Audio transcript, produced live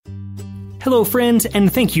Hello, friends,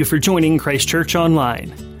 and thank you for joining Christ Church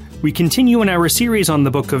Online. We continue in our series on the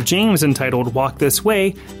book of James entitled Walk This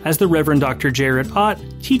Way as the Reverend Dr. Jared Ott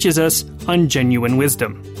teaches us on genuine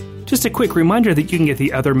wisdom. Just a quick reminder that you can get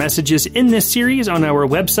the other messages in this series on our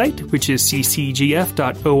website, which is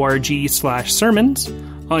ccgf.org/sermons,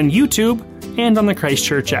 on YouTube, and on the Christ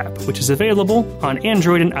Church app, which is available on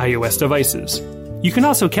Android and iOS devices. You can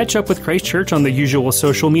also catch up with Christ Church on the usual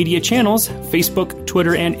social media channels, Facebook,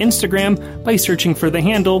 Twitter, and Instagram by searching for the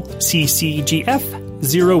handle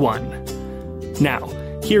CCGF01. Now,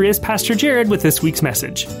 here is Pastor Jared with this week's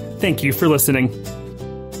message. Thank you for listening.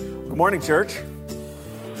 Good morning, church.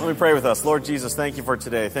 Let me pray with us. Lord Jesus, thank you for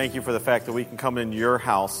today. Thank you for the fact that we can come into your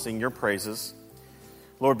house, sing your praises.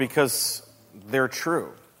 Lord, because they're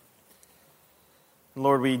true.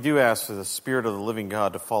 Lord, we do ask for the Spirit of the living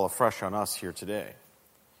God to fall afresh on us here today.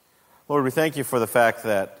 Lord, we thank you for the fact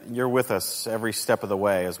that you're with us every step of the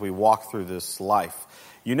way as we walk through this life.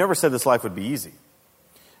 You never said this life would be easy,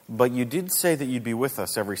 but you did say that you'd be with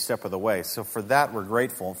us every step of the way. So for that, we're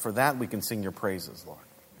grateful. For that, we can sing your praises, Lord.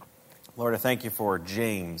 Lord, I thank you for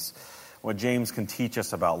James, what James can teach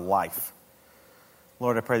us about life.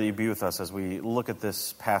 Lord, I pray that you be with us as we look at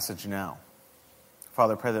this passage now.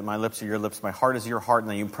 Father, I pray that my lips are your lips, my heart is your heart, and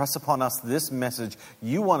that you impress upon us this message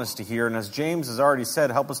you want us to hear. And as James has already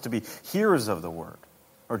said, help us to be hearers of the word,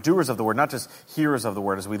 or doers of the word, not just hearers of the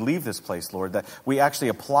word as we leave this place, Lord, that we actually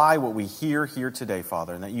apply what we hear here today,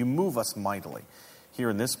 Father, and that you move us mightily here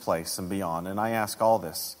in this place and beyond. And I ask all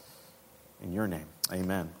this in your name.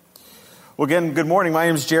 Amen. Well, again, good morning. My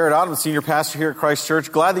name is Jared Ott. I'm the senior pastor here at Christ Church.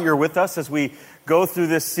 Glad that you're with us as we go through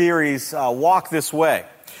this series, Walk This Way.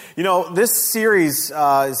 You know, this series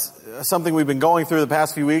is something we've been going through the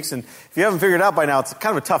past few weeks, and if you haven't figured it out by now, it's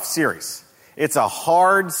kind of a tough series. It's a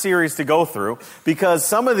hard series to go through because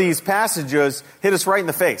some of these passages hit us right in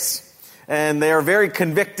the face, and they are very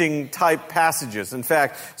convicting type passages. In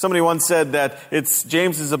fact, somebody once said that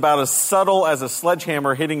James is about as subtle as a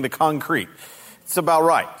sledgehammer hitting the concrete. It's about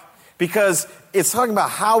right. Because it's talking about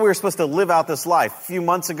how we're supposed to live out this life. A few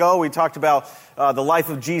months ago, we talked about the life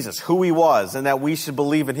of Jesus, who he was, and that we should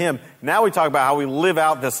believe in him. Now we talk about how we live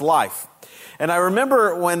out this life. And I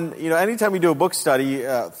remember when, anytime we do a book study,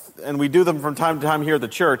 and we do them from time to time here at the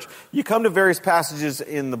church, you come to various passages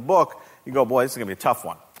in the book, you go, boy, this is going to be a tough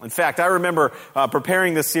one. In fact, I remember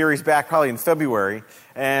preparing this series back probably in February,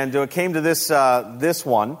 and it came to this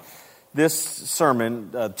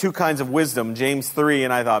sermon, Two Kinds of Wisdom, James 3,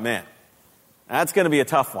 and I thought, man, that's going to be a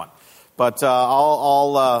tough one. But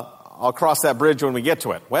I'll cross that bridge when we get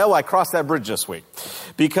to it. Well, I crossed that bridge this week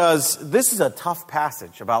because this is a tough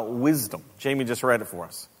passage about wisdom. Jamie just read it for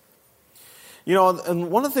us. And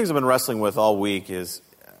one of the things I've been wrestling with all week is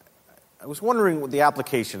I was wondering what the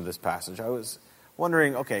application of this passage. I was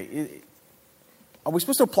wondering, okay, are we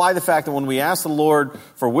supposed to apply the fact that when we ask the Lord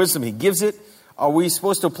for wisdom, he gives it? Are we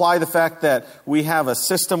supposed to apply the fact that we have a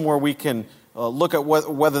system where we can look at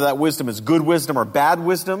whether that wisdom is good wisdom or bad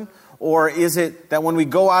wisdom? Or is it that when we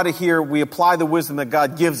go out of here, we apply the wisdom that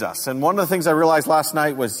God gives us? And one of the things I realized last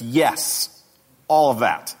night was yes, all of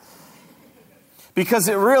that. Because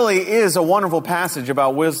it really is a wonderful passage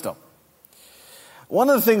about wisdom. One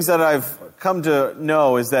of the things that I've come to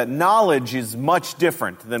know is that knowledge is much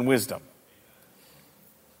different than wisdom.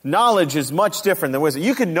 Knowledge is much different than wisdom.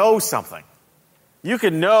 You can know something. You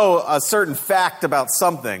can know a certain fact about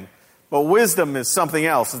something, but wisdom is something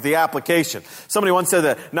else. It's the application. Somebody once said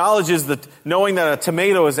that knowledge is knowing that a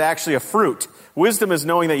tomato is actually a fruit. Wisdom is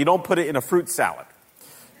knowing that you don't put it in a fruit salad.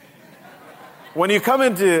 When you come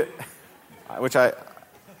into, which I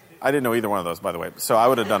didn't know either one of those, by the way, so I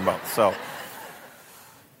would have done both. So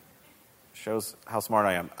shows how smart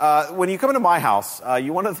I am. When you come into my house,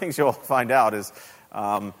 one of the things you'll find out is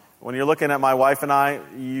when you're looking at my wife and I,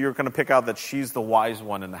 you're going to pick out that she's the wise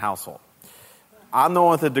one in the household. I'm the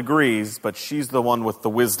one with the degrees, but she's the one with the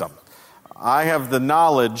wisdom. I have the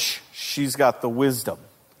knowledge, she's got the wisdom,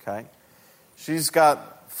 okay? She's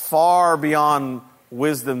got far beyond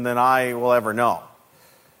wisdom than I will ever know.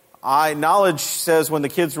 Knowledge says when the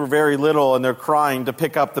kids were very little and they're crying to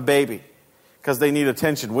pick up the baby because they need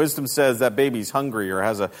attention. Wisdom says that baby's hungry or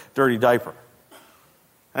has a dirty diaper.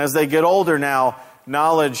 As they get older now,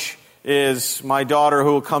 knowledge is my daughter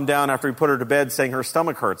who will come down after we put her to bed saying her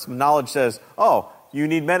stomach hurts. Knowledge says, oh, you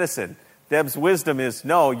need medicine. Deb's wisdom is,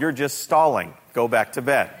 no, you're just stalling. Go back to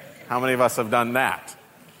bed. How many of us have done that?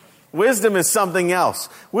 Wisdom is something else.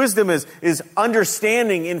 Wisdom is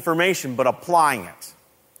understanding information but applying it.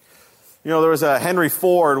 You know, there was Henry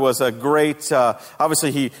Ford was a great,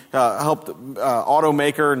 obviously he helped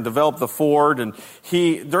automaker and develop the Ford. And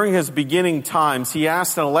during his beginning times, he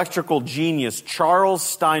asked an electrical genius, Charles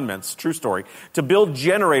Steinmetz, true story, to build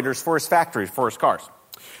generators for his factories, for his cars.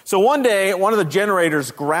 So one day, one of the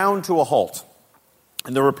generators ground to a halt.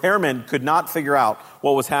 And the repairman could not figure out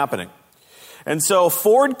what was happening. And so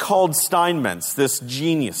Ford called Steinmetz, this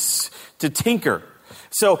genius, to tinker.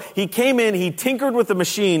 So he came in, he tinkered with the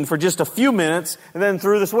machine for just a few minutes, and then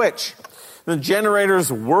threw the switch. The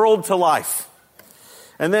generators whirled to life.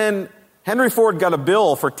 And then Henry Ford got a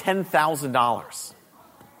bill for $10,000.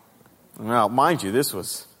 Now, mind you, this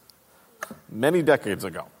was many decades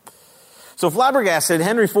ago. So flabbergasted,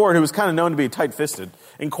 Henry Ford, who was kind of known to be tight-fisted,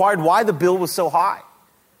 inquired why the bill was so high.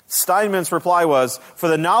 Steinmetz's reply was, for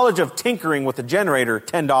the knowledge of tinkering with the generator,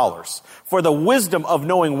 $10. For the wisdom of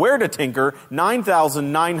knowing where to tinker,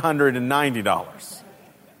 $9,990.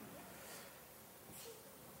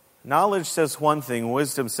 Knowledge says one thing,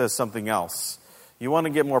 wisdom says something else. You want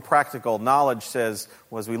to get more practical, knowledge says,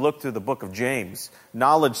 as we look through the book of James,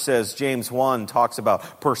 knowledge says, James 1 talks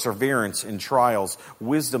about perseverance in trials.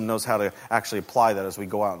 Wisdom knows how to actually apply that as we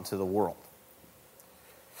go out into the world.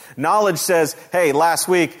 Knowledge says, hey, last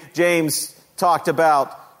week James talked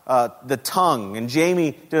about the tongue, and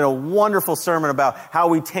Jamie did a wonderful sermon about how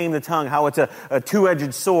we tame the tongue, how it's a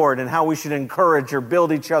two-edged sword, and how we should encourage or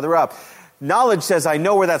build each other up. Knowledge says, I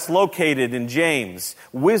know where that's located in James.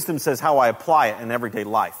 Wisdom says how I apply it in everyday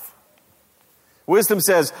life. Wisdom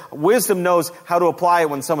knows how to apply it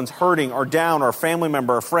when someone's hurting or down or a family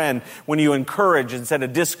member or friend, when you encourage instead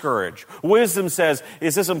of discourage. Wisdom says,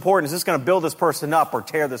 is this important? Is this going to build this person up or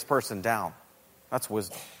tear this person down? That's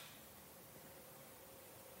wisdom.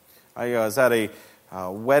 I was at a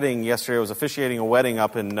wedding yesterday. I was officiating a wedding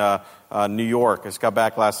up in New York. I just got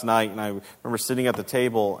back last night, and I remember sitting at the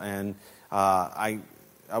table, and I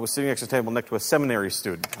was sitting next to the table next to a seminary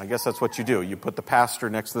student. I guess that's what you do. You put the pastor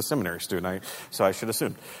next to the seminary student. So I should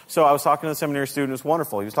assume. So I was talking to the seminary student. It was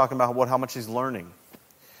wonderful. He was talking about how much he's learning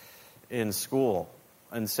in school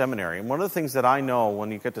and seminary. And one of the things that I know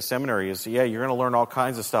when you get to seminary is, you're going to learn all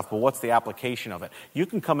kinds of stuff, but what's the application of it? You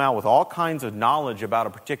can come out with all kinds of knowledge about a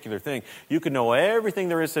particular thing. You can know everything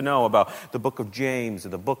there is to know about the book of James or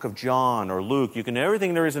the book of John or Luke. You can know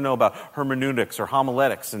everything there is to know about hermeneutics or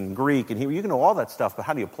homiletics and Greek and Hebrew. You can know all that stuff, but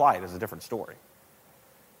how do you apply it is a different story.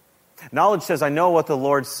 Knowledge says, I know what the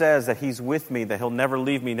Lord says, that He's with me, that He'll never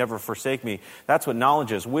leave me, never forsake me. That's what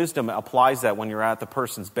knowledge is. Wisdom applies that when you're at the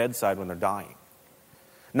person's bedside when they're dying.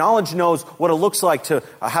 Knowledge knows what it looks like to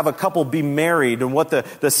have a couple be married and what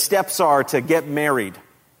the steps are to get married.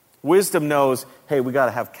 Wisdom knows, hey, we got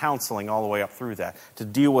to have counseling all the way up through that to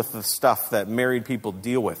deal with the stuff that married people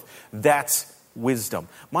deal with. That's wisdom.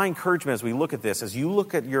 My encouragement as we look at this, as you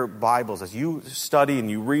look at your Bibles, as you study and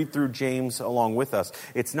you read through James along with us,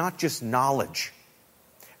 it's not just knowledge,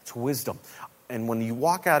 it's wisdom. And when you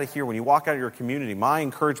walk out of here, when you walk out of your community, my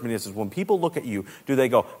encouragement is when people look at you, do they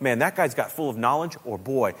go, man, that guy's got full of knowledge, or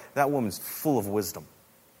boy, that woman's full of wisdom.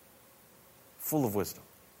 Full of wisdom.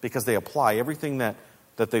 Because they apply everything that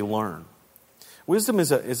they learn. Wisdom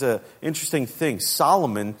is a interesting thing.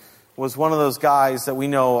 Solomon was one of those guys that we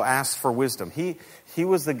know asked for wisdom. He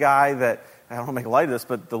was the guy that, I don't want to make light of this,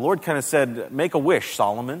 but the Lord kind of said, make a wish,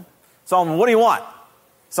 Solomon. Solomon, what do you want?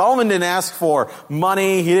 Solomon didn't ask for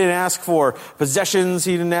money. He didn't ask for possessions.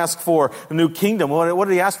 He didn't ask for a new kingdom. What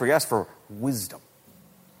did he ask for? He asked for wisdom.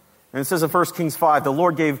 And it says in 1 Kings 5, the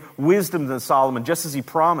Lord gave wisdom to Solomon just as He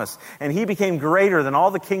promised. And he became greater than all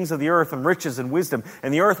the kings of the earth in riches and wisdom.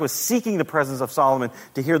 And the earth was seeking the presence of Solomon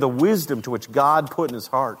to hear the wisdom to which God put in his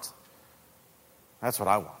heart. That's what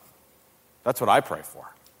I want. That's what I pray for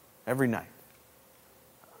every night.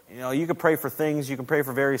 You know, you can pray for things, you can pray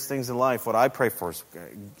for various things in life. What I pray for is,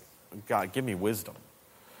 God, give me wisdom.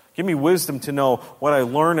 Give me wisdom to know what I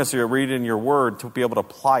learn as I read in your word, to be able to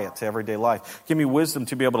apply it to everyday life. Give me wisdom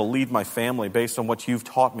to be able to lead my family based on what you've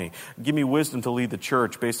taught me. Give me wisdom to lead the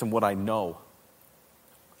church based on what I know.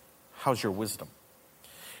 How's your wisdom?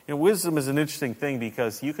 You know, wisdom is an interesting thing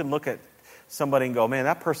because you can look at somebody and go, man,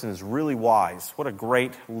 that person is really wise. What a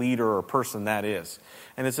great leader or person that is.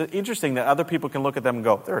 And it's interesting that other people can look at them and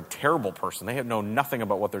go, they're a terrible person. They know nothing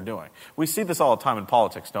about what they're doing. We see this all the time in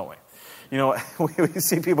politics, don't we? You know, we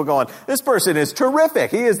see people going, this person is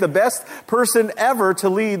terrific. He is the best person ever to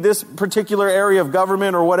lead this particular area of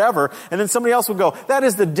government or whatever. And then somebody else will go, that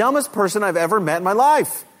is the dumbest person I've ever met in my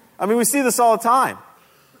life. I mean, we see this all the time.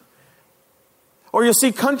 Or you'll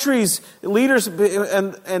see countries, leaders,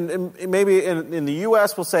 and maybe in the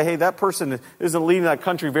U.S. will say, hey, that person isn't leading that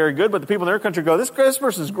country very good, but the people in their country go, this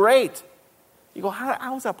person's great. You go,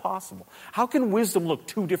 how is that possible? How can wisdom look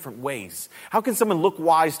two different ways? How can someone look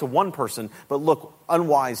wise to one person but look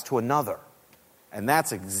unwise to another? And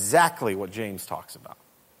that's exactly what James talks about.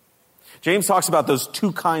 James talks about those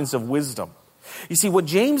two kinds of wisdom. You see, what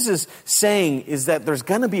James is saying is that there's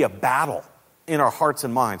going to be a battle in our hearts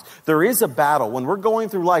and minds. There is a battle. When we're going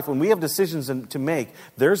through life, when we have decisions to make,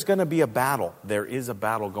 there's going to be a battle. There is a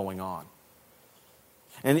battle going on.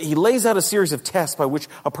 And he lays out a series of tests by which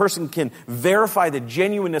a person can verify the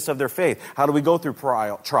genuineness of their faith. How do we go through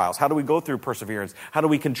trials? How do we go through perseverance? How do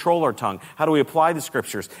we control our tongue? How do we apply the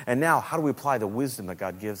scriptures? And now, how do we apply the wisdom that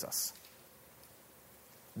God gives us?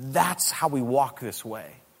 That's how we walk this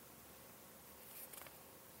way.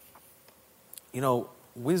 You know,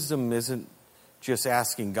 wisdom isn't just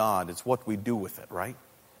asking God. It's what we do with it, right?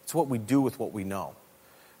 It's what we do with what we know.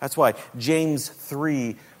 That's why James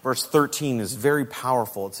 3, verse 13 is very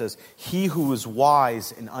powerful. It says, "He who is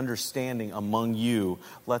wise and understanding among you,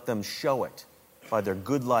 let them show it by their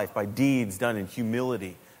good life, by deeds done in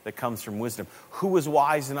humility that comes from wisdom." Who is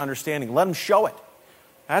wise and understanding? Let them show it.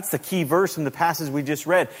 That's the key verse in the passage we just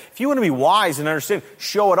read. If you want to be wise and understand,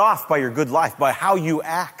 show it off by your good life, by how you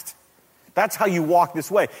act. That's how you walk this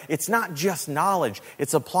way. It's not just knowledge.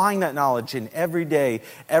 It's applying that knowledge in every day,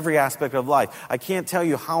 every aspect of life. I can't tell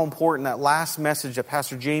you how important that last message that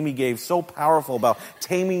Pastor Jamie gave, so powerful about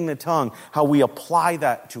taming the tongue, how we apply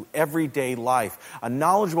that to everyday life. A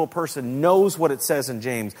knowledgeable person knows what it says in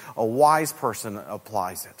James. A wise person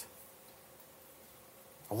applies it.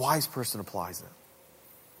 A wise person applies it.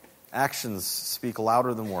 Actions speak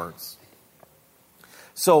louder than words.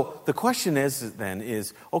 So the question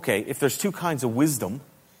is, okay, if there's two kinds of wisdom,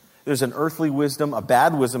 there's an earthly wisdom, a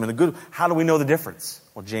bad wisdom, and a good, how do we know the difference?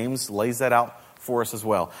 Well, James lays that out for us as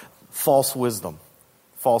well. False wisdom.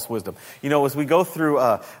 False wisdom. You know, as we go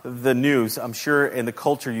through the news, I'm sure in the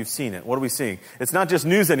culture you've seen it. What are we seeing? It's not just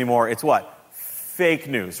news anymore. It's what? Fake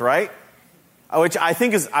news, right? Which I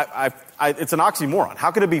think is, it's an oxymoron.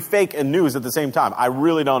 How could it be fake and news at the same time? I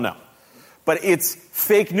really don't know. But it's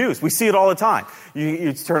fake news. We see it all the time.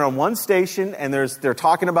 You turn on one station and they're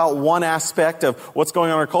talking about one aspect of what's going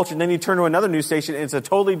on in our culture, and then you turn to another news station and it's a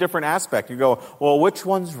totally different aspect. You go, well, which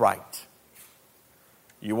one's right?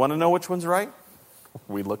 You want to know which one's right?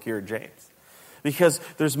 We look here at James. Because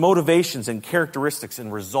there's motivations and characteristics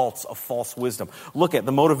and results of false wisdom. Look at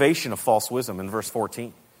the motivation of false wisdom in verse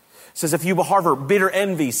 14. It says, if you harbor bitter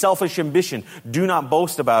envy, selfish ambition, do not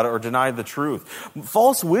boast about it or deny the truth.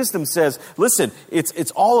 False wisdom says, listen,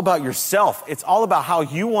 it's all about yourself. It's all about how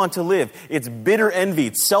you want to live. It's bitter envy.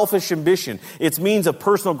 It's selfish ambition. It's means of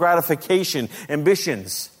personal gratification,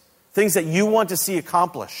 ambitions, things that you want to see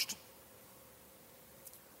accomplished.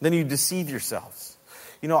 Then you deceive yourselves.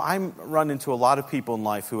 You know, I run into a lot of people in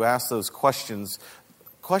life who ask those questions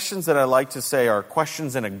that I like to say are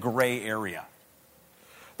questions in a gray area.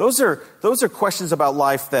 Those are questions about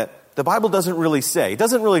life that the Bible doesn't really say. It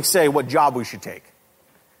doesn't really say what job we should take.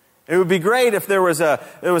 It would be great if there was a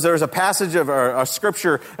passage of a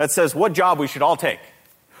scripture that says what job we should all take,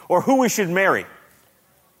 or who we should marry,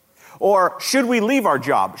 or should we leave our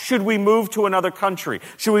job? Should we move to another country?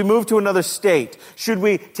 Should we move to another state? Should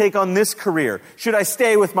we take on this career? Should I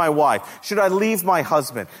stay with my wife? Should I leave my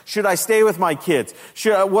husband? Should I stay with my kids?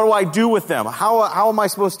 What do I do with them? How am I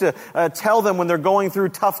supposed to tell them when they're going through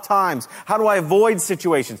tough times? How do I avoid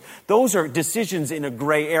situations? Those are decisions in a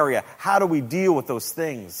gray area. How do we deal with those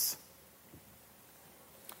things?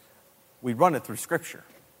 We run it through Scripture.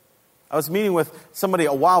 I was meeting with somebody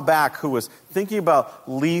a while back who was thinking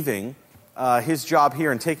about leaving his job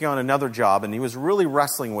here and taking on another job, and he was really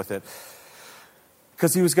wrestling with it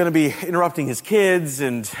because he was going to be interrupting his kids,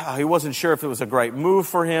 and he wasn't sure if it was a great move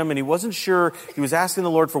for him, and he wasn't sure. He was asking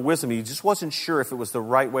the Lord for wisdom. He just wasn't sure if it was the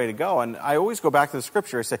right way to go. And I always go back to the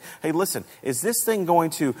Scripture. I say, hey, listen, is this thing going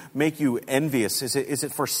to make you envious? Is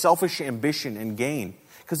it for selfish ambition and gain?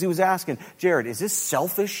 Because he was asking, Jared, is this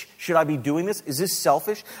selfish? Should I be doing this? Is this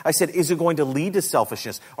selfish? I said, is it going to lead to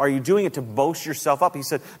selfishness? Are you doing it to boast yourself up? He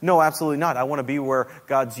said, no, absolutely not. I want to be where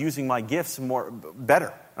God's using my gifts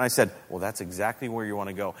better. And I said, well, that's exactly where you want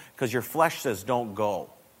to go. Because your flesh says, don't go.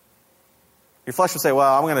 Your flesh will say,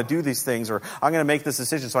 well, I'm going to do these things, or I'm going to make this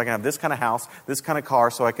decision so I can have this kind of house, this kind of car,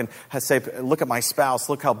 so I can say, look at my spouse,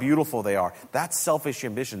 look how beautiful they are. That's selfish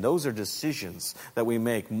ambition. Those are decisions that we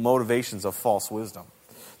make, motivations of false wisdom.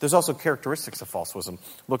 There's also characteristics of false wisdom.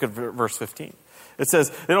 Look at verse 15. It says,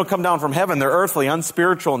 they don't come down from heaven. They're earthly,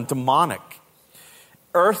 unspiritual, and demonic.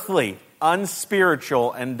 Earthly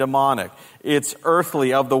unspiritual and demonic. It's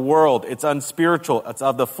earthly, of the world. It's unspiritual. It's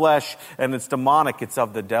of the flesh, and it's demonic. It's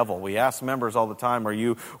of the devil. We ask members all the time, are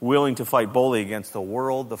you willing to fight boldly against the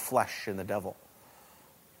world, the flesh, and the devil?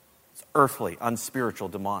 It's earthly, unspiritual,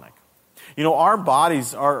 demonic. You know, our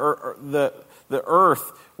bodies are the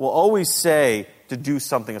earth will always say to do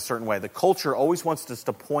something a certain way. The culture always wants us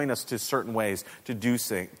to point us to certain ways to do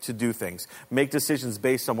things. Make decisions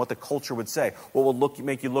based on what the culture would say. What will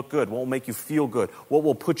make you look good? What will make you feel good? What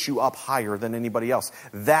will put you up higher than anybody else?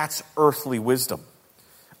 That's earthly wisdom.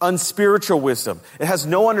 Unspiritual wisdom. It has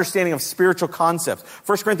no understanding of spiritual concepts.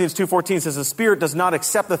 1 Corinthians 2:14 says, the Spirit does not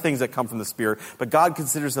accept the things that come from the Spirit, but God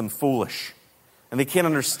considers them foolish. And they can't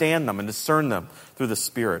understand them and discern them through the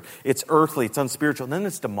Spirit. It's earthly, it's unspiritual, and then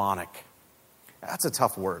it's demonic. That's a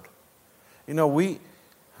tough word. You know, we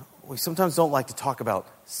sometimes don't like to talk about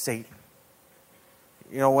Satan.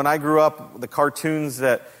 You know, when I grew up, the cartoons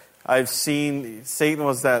that I've seen, Satan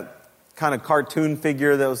was that kind of cartoon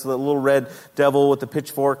figure that was the little red devil with the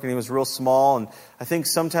pitchfork, and he was real small. And I think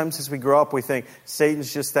sometimes as we grow up, we think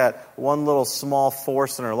Satan's just that one little small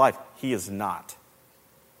force in our life. He is not.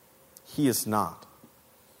 He is not.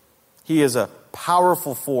 He is a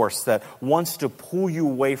powerful force that wants to pull you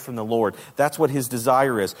away from the Lord. That's what his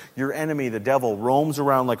desire is. Your enemy, the devil, roams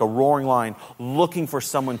around like a roaring lion looking for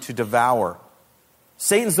someone to devour.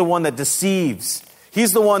 Satan's the one that deceives.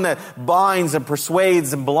 He's the one that binds and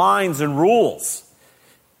persuades and blinds and rules.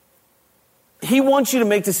 He wants you to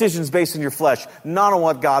make decisions based on your flesh, not on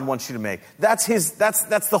what God wants you to make. That's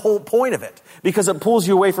the whole point of it, because it pulls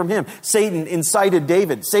you away from him. Satan incited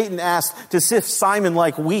David. Satan asked to sift Simon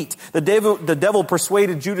like wheat. The devil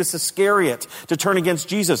persuaded Judas Iscariot to turn against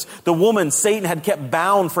Jesus. The woman Satan had kept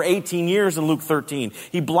bound for 18 years in Luke 13.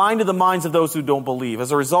 He blinded the minds of those who don't believe.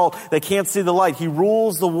 As a result, they can't see the light. He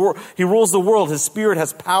rules the world. His Spirit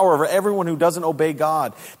has power over everyone who doesn't obey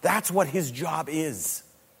God. That's what his job is.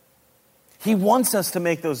 He wants us to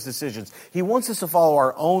make those decisions. He wants us to follow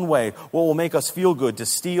our own way, what will make us feel good, to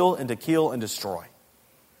steal and to kill and destroy.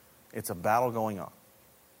 It's a battle going on.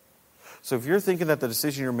 So if you're thinking that the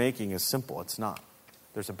decision you're making is simple, it's not.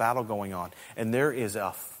 There's a battle going on. And there is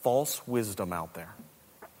a false wisdom out there.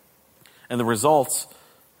 And the results,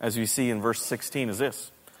 as we see in verse 16, is this.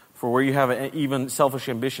 For where you have even selfish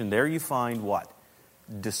ambition, there you find what?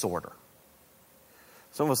 Disorder.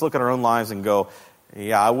 Some of us look at our own lives and go,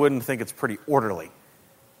 yeah, I wouldn't think it's pretty orderly.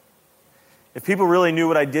 If people really knew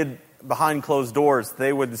what I did behind closed doors,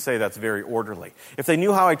 they wouldn't say that's very orderly. If they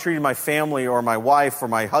knew how I treated my family or my wife or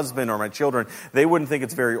my husband or my children, they wouldn't think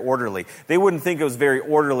it's very orderly. They wouldn't think it was very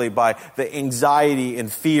orderly by the anxiety and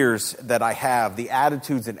fears that I have, the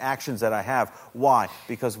attitudes and actions that I have. Why?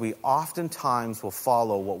 Because we oftentimes will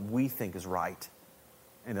follow what we think is right.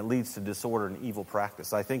 And it leads to disorder and evil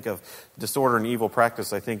practice. I think of disorder and evil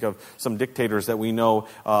practice. I think of some dictators that we know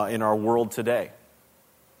in our world today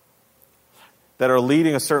that are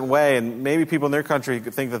leading a certain way. And maybe people in their country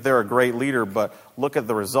think that they're a great leader, but look at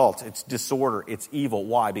the results. It's disorder. It's evil.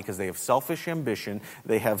 Why? Because they have selfish ambition.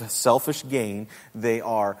 They have selfish gain. They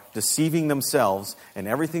are deceiving themselves. And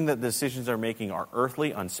everything that the decisions they're making are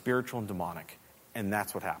earthly, unspiritual, and demonic. And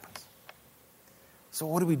that's what happens. So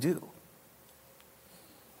what do we do?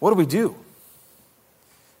 What do we do?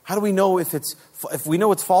 How do we know if we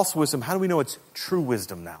know it's false wisdom, how do we know it's true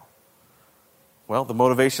wisdom now? Well, the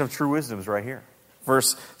motivation of true wisdom is right here.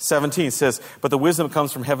 Verse 17 says, but the wisdom that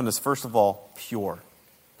comes from heaven is first of all pure.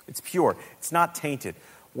 It's pure. It's not tainted.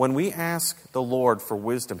 When we ask the Lord for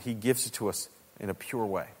wisdom, he gives it to us in a pure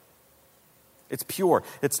way. It's pure.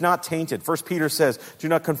 It's not tainted. 1 Peter says, do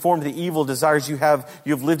not conform to the evil desires you have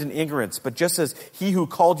lived in ignorance. But just as he who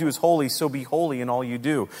called you is holy, so be holy in all you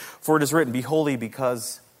do. For it is written, be holy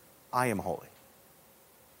because I am holy.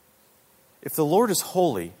 If the Lord is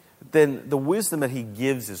holy, then the wisdom that he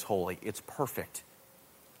gives is holy. It's perfect.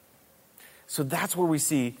 So that's where we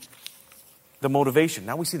see the motivation.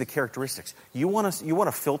 Now we see the characteristics. You want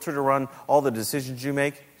a filter to run all the decisions you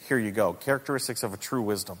make? Here you go. Characteristics of a true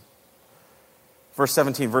wisdom. Verse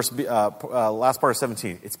 17, last part of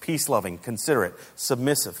 17. It's peace-loving, considerate,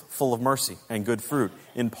 submissive, full of mercy and good fruit,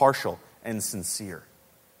 impartial and sincere.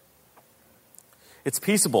 It's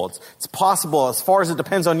peaceable. It's possible, as far as it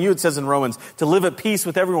depends on you, it says in Romans, to live at peace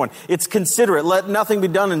with everyone. It's considerate. Let nothing be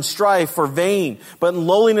done in strife or vain, but in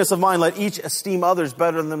lowliness of mind, let each esteem others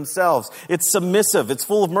better than themselves. It's submissive. It's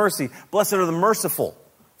full of mercy. Blessed are the merciful,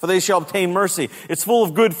 for they shall obtain mercy. It's full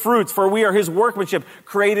of good fruits, for we are his workmanship,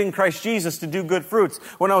 created in Christ Jesus to do good fruits.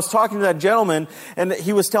 When I was talking to that gentleman, and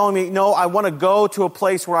he was telling me, no, I want to go to a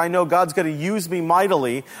place where I know God's going to use me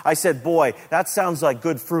mightily, I said, boy, that sounds like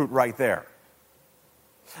good fruit right there.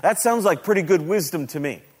 That sounds like pretty good wisdom to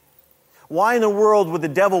me. Why in the world would the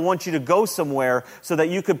devil want you to go somewhere so that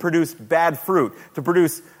you could produce bad fruit, to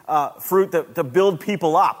produce fruit to build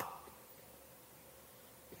people up?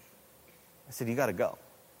 I said, you got to go.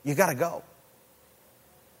 You got to go.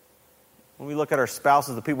 When we look at our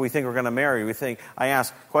spouses, the people we think we're going to marry, I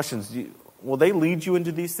ask questions. Will they lead you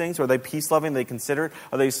into these things? Are they peace-loving? Are they considerate?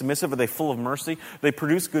 Are they submissive? Are they full of mercy? Do they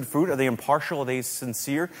produce good fruit? Are they impartial? Are they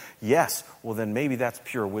sincere? Yes. Well, then maybe that's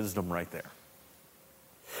pure wisdom right there.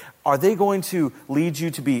 Are they going to lead you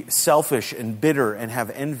to be selfish and bitter and have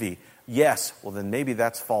envy? Yes. Well, then maybe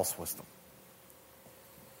that's false wisdom.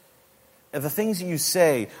 And the things that you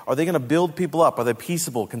say, are they going to build people up? Are they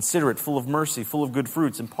peaceable, considerate, full of mercy, full of good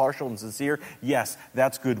fruits, impartial and sincere? Yes,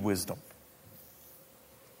 that's good wisdom.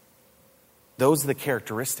 Those are the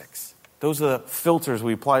characteristics. Those are the filters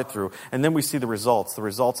we apply it through. And then we see the results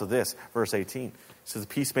of this. Verse 18 it says,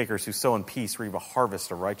 peacemakers who sow in peace reap a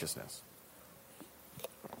harvest of righteousness.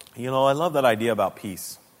 You know, I love that idea about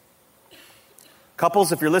peace.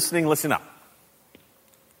 Couples, if you're listening, listen up.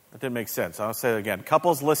 That didn't make sense. I'll say it again.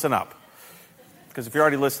 Couples, listen up. Because if you're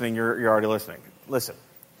already listening, you're already listening. Listen.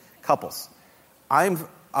 Couples, I'm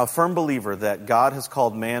a firm believer that God has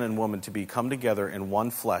called man and woman to come together in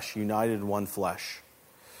one flesh, united in one flesh.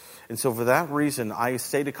 And so for that reason, I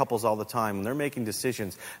say to couples all the time, when they're making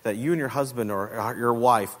decisions, that you and your husband or your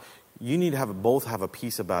wife, you need to both have a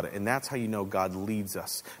peace about it. And that's how you know God leads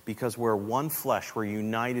us. Because we're one flesh. We're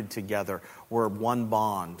united together. We're one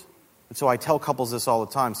bond. And so I tell couples this all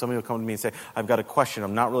the time. Somebody will come to me and say, I've got a question.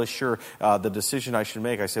 I'm not really sure the decision I should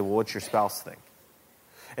make. I say, well, what's your spouse think?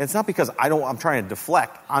 And it's not because I'm trying to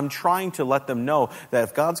deflect. I'm trying to let them know that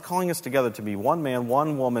if God's calling us together to be one man,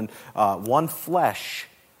 one woman, one flesh,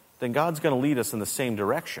 then God's going to lead us in the same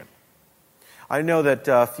direction. I know that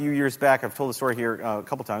a few years back, I've told the story here a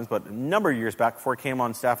couple times, but a number of years back, before I came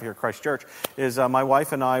on staff here at Christ Church, is my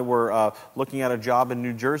wife and I were looking at a job in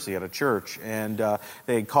New Jersey at a church. And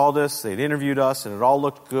they had called us, they'd interviewed us, and it all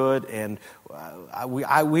looked good. And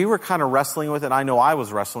we were kind of wrestling with it. I know I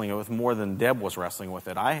was wrestling with it more than Deb was wrestling with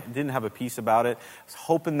it. I didn't have a peace about it. I was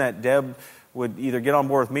hoping that Deb would either get on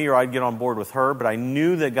board with me or I'd get on board with her, but I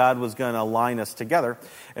knew that God was going to align us together.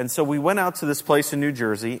 And so we went out to this place in New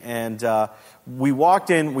Jersey, and we walked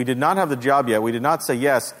in. We did not have the job yet. We did not say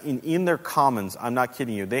yes. In their commons, I'm not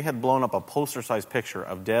kidding you, they had blown up a poster-sized picture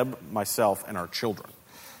of Deb, myself, and our children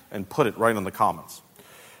and put it right on the commons.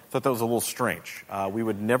 I thought that was a little strange. We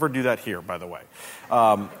would never do that here, by the way.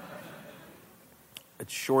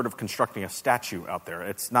 It's short of constructing a statue out there.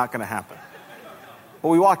 It's not going to happen. But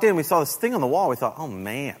we walked in, we saw this thing on the wall. We thought, oh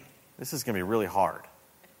man, this is going to be really hard.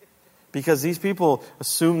 Because these people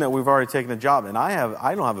assume that we've already taken the job. And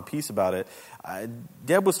I don't have a peace about it.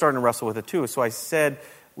 Deb was starting to wrestle with it too. So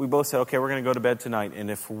we both said, okay, we're going to go to bed tonight. And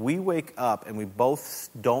if we wake up and we both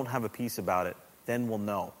don't have a peace about it, then we'll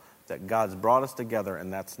know that God's brought us together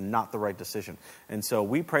and that's not the right decision. And so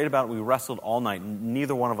we prayed about it. We wrestled all night.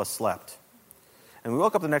 Neither one of us slept. And we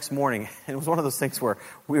woke up the next morning, and it was one of those things where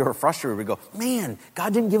we were frustrated. We go, man,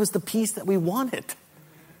 God didn't give us the peace that we wanted.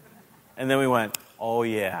 And then we went, oh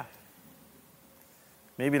yeah.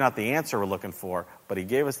 Maybe not the answer we're looking for, but he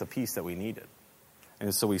gave us the peace that we needed.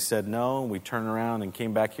 And so we said no, we turned around and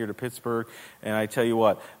came back here to Pittsburgh. And I tell you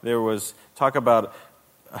what, there was talk about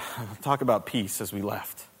peace as we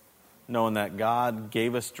left, knowing that God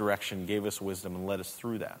gave us direction, gave us wisdom, and led us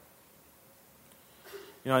through that.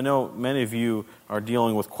 You know, I know many of you are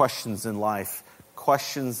dealing with questions in life,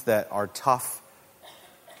 questions that are tough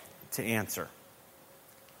to answer.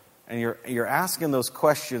 And you're asking those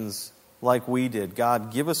questions like we did.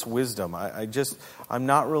 God, give us wisdom. I'm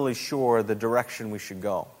not really sure the direction we should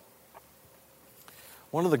go.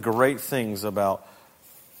 One of the great things about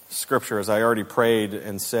Scripture, as I already prayed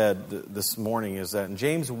and said this morning, is that in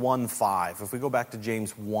James 1:5, if we go back to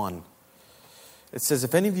James 1, it says,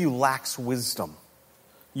 if any of you lacks wisdom,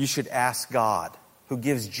 you should ask God, who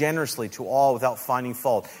gives generously to all without finding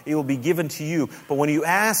fault. It will be given to you. But when you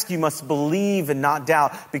ask, you must believe and not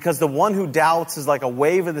doubt, because the one who doubts is like a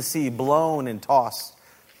wave of the sea, blown and tossed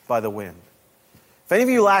by the wind. If any of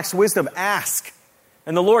you lacks wisdom, ask.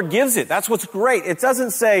 And the Lord gives it. That's what's great. It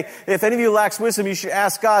doesn't say, if any of you lacks wisdom, you should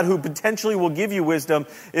ask God, who potentially will give you wisdom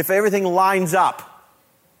if everything lines up.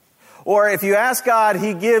 Or if you ask God,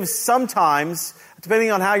 he gives sometimes,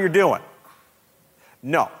 depending on how you're doing.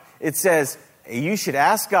 No, it says you should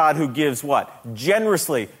ask God, who gives what?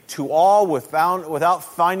 Generously to all without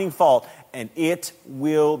finding fault, and it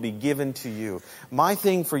will be given to you. My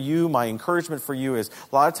thing for you, my encouragement for you is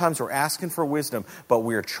a lot of times we're asking for wisdom, but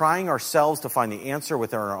we're trying ourselves to find the answer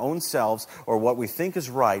within our own selves or what we think is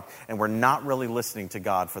right, and we're not really listening to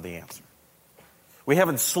God for the answer. We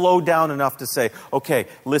haven't slowed down enough to say, okay,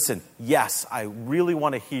 listen, yes, I really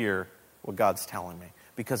want to hear what God's telling me.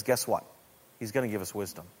 Because guess what? He's going to give us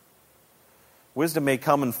wisdom. Wisdom may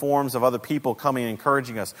come in forms of other people coming and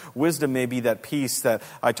encouraging us. Wisdom may be that peace that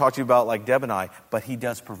I talked to you about like Deb and I, but He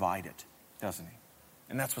does provide it, doesn't He?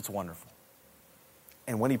 And that's what's wonderful.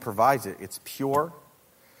 And when He provides it, it's pure,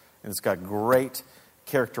 and it's got great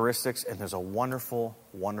characteristics, and there's a wonderful,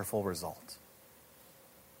 wonderful result.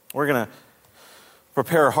 We're going to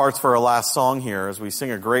prepare our hearts for our last song here as we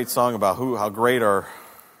sing a great song about how great our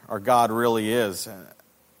God really is.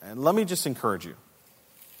 And let me just encourage you.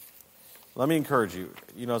 Let me encourage you.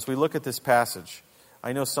 You know, as we look at this passage,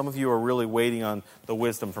 I know some of you are really waiting on the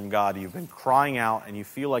wisdom from God. You've been crying out and you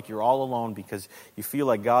feel like you're all alone because you feel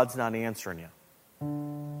like God's not answering you.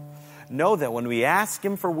 Know that when we ask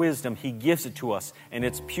Him for wisdom, He gives it to us, and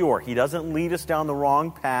it's pure. He doesn't lead us down the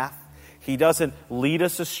wrong path. He doesn't lead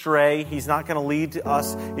us astray. He's not going to lead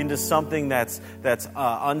us into something that's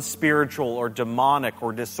unspiritual or demonic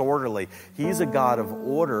or disorderly. He's a God of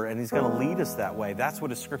order, and He's going to lead us that way. That's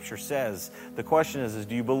what His Scripture says. The question is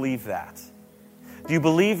do you believe that? Do you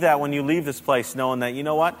believe that when you leave this place knowing that, you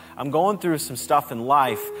know what, I'm going through some stuff in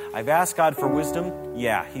life. I've asked God for wisdom.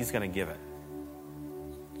 Yeah, He's going to give it.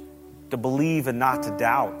 To believe and not to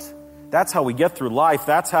doubt. That's how we get through life.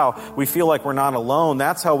 That's how we feel like we're not alone.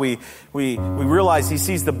 That's how we realize He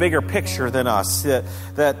sees the bigger picture than us.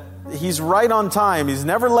 That He's right on time. He's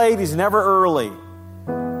never late. He's never early.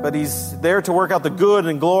 But He's there to work out the good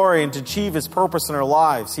and glory and to achieve His purpose in our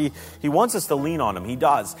lives. He wants us to lean on Him. He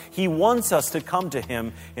does. He wants us to come to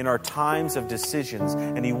Him in our times of decisions.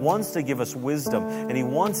 And He wants to give us wisdom. And He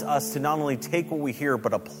wants us to not only take what we hear,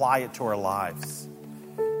 but apply it to our lives.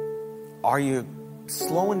 Are you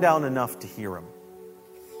slowing down enough to hear Him?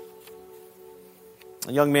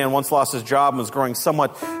 A young man once lost his job and was growing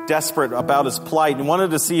somewhat desperate about his plight and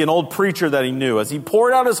wanted to see an old preacher that he knew. As he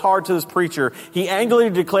poured out his heart to this preacher, he angrily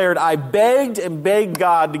declared, I begged and begged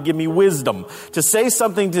God to give me wisdom, to say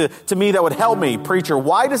something to me that would help me. Preacher,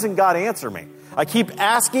 why doesn't God answer me? I keep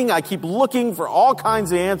asking, I keep looking for all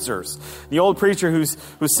kinds of answers. The old preacher who's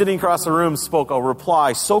sitting across the room spoke a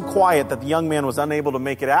reply so quiet that the young man was unable to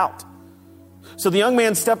make it out. So the young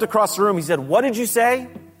man stepped across the room. He said, what did you say?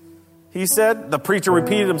 He said. The preacher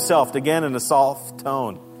repeated himself again in a soft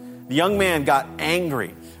tone. The young man got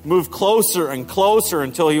angry, moved closer and closer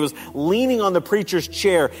until he was leaning on the preacher's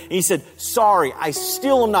chair. And he said, sorry, I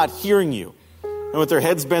still am not hearing you. And with their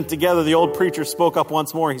heads bent together, the old preacher spoke up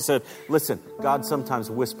once more. He said, listen, God sometimes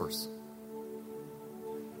whispers.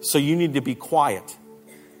 So you need to be quiet.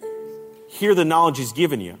 Hear the knowledge He's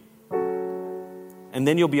given you. And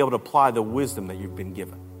then you'll be able to apply the wisdom that you've been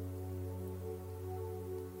given.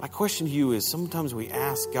 My question to you is, sometimes we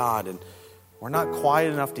ask God and we're not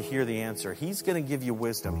quiet enough to hear the answer. He's going to give you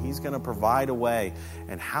wisdom. He's going to provide a way.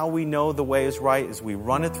 And how we know the way is right is we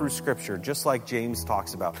run it through Scripture, just like James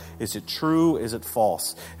talks about. Is it true? Is it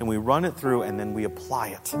false? And we run it through and then we apply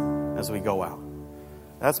it as we go out.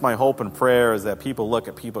 That's my hope and prayer, is that people look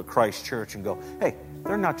at people at Christ Church and go, hey,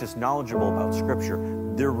 they're not just knowledgeable about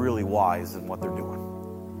Scripture, they're really wise in what they're doing.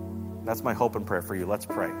 That's my hope and prayer for you. Let's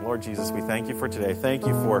pray. Lord Jesus, we thank You for today. Thank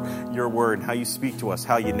You for Your word and how You speak to us,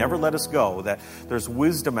 how You never let us go, that there's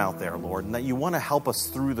wisdom out there, Lord, and that You want to help us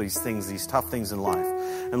through these things, these tough things in life.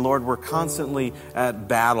 And Lord, we're constantly at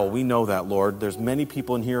battle. We know that, Lord. There's many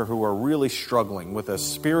people in here who are really struggling with a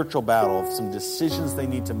spiritual battle of some decisions they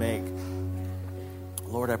need to make.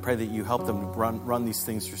 Lord, I pray that You help them run these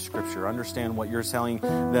things through Scripture, understand what You're telling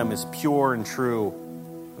them is pure and true,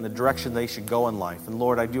 and the direction they should go in life. And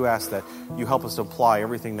Lord, I do ask that You help us to apply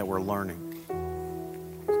everything that we're learning.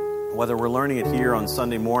 Whether we're learning it here on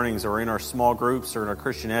Sunday mornings or in our small groups or in our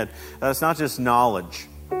Christian Ed, that it's not just knowledge,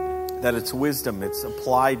 that it's wisdom, it's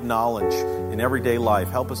applied knowledge in everyday life.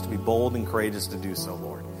 Help us to be bold and courageous to do so,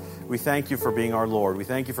 Lord. We thank You for being our Lord. We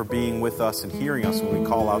thank You for being with us and hearing us when we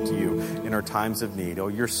call out to You in our times of need. Oh,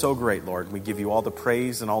 You're so great, Lord. We give You all the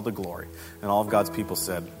praise and all the glory. And all of God's people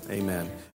said, amen.